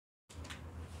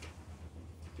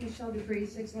Michalle,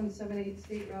 6178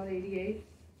 State Route 88.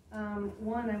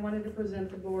 One, I wanted to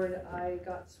present the board. I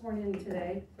got sworn in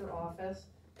today for office.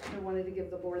 I wanted to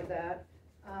give the board that.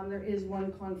 There is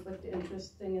one conflict of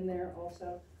interest thing in there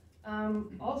also.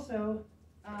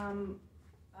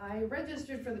 I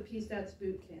registered for the PSTATS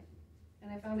boot camp,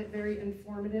 and I found it very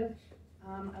informative.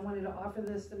 I wanted to offer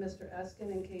this to Mr.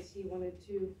 Eskin in case he wanted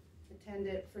to attend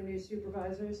it for new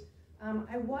supervisors.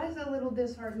 I was a little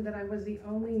disheartened that I was the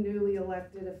only newly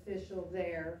elected official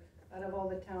there out of all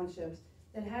the townships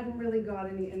that hadn't really got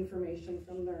any information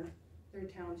from their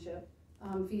township,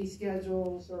 fee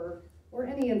schedules or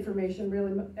any information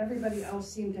really. Everybody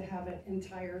else seemed to have an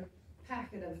entire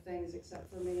packet of things except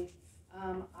for me.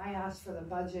 I asked for the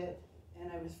budget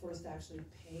and I was forced to actually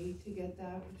pay to get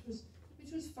that,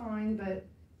 which was fine, but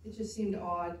it just seemed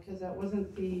odd because that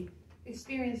wasn't the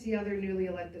experience the other newly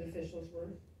elected officials were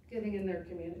getting in their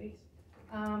communities.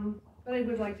 But I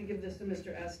would like to give this to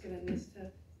Mr. Eskin and this to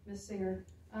Ms. Singer.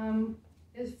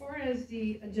 As far as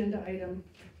the agenda item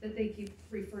that they keep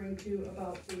referring to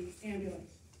about the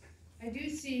ambulance, I do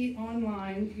see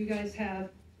online you guys have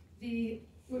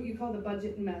what you call the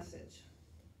budget message.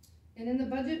 And in the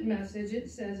budget message, it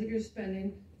says that you're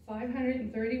spending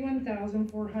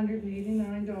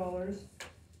 $531,489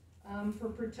 for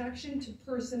protection to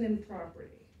person and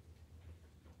property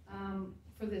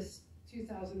for this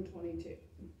 2022.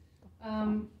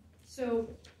 So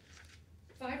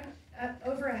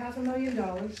over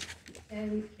 $500,000,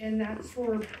 and that's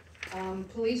for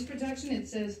police protection. It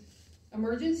says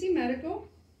emergency medical,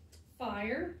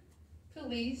 fire,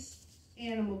 police,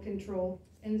 animal control,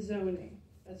 and zoning.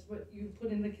 That's what you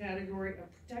put in the category of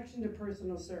protection to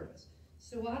personal service.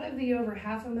 So out of the over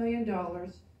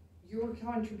 $500,000, your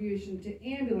contribution to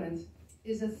ambulance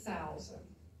is $1,000.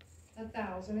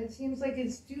 It seems like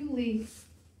it's duly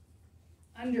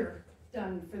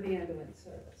underdone for the ambulance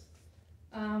service.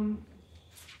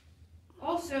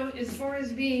 Also, as far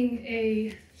as being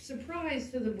a surprise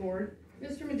to the board,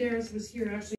 Mr. Medeiros was here actually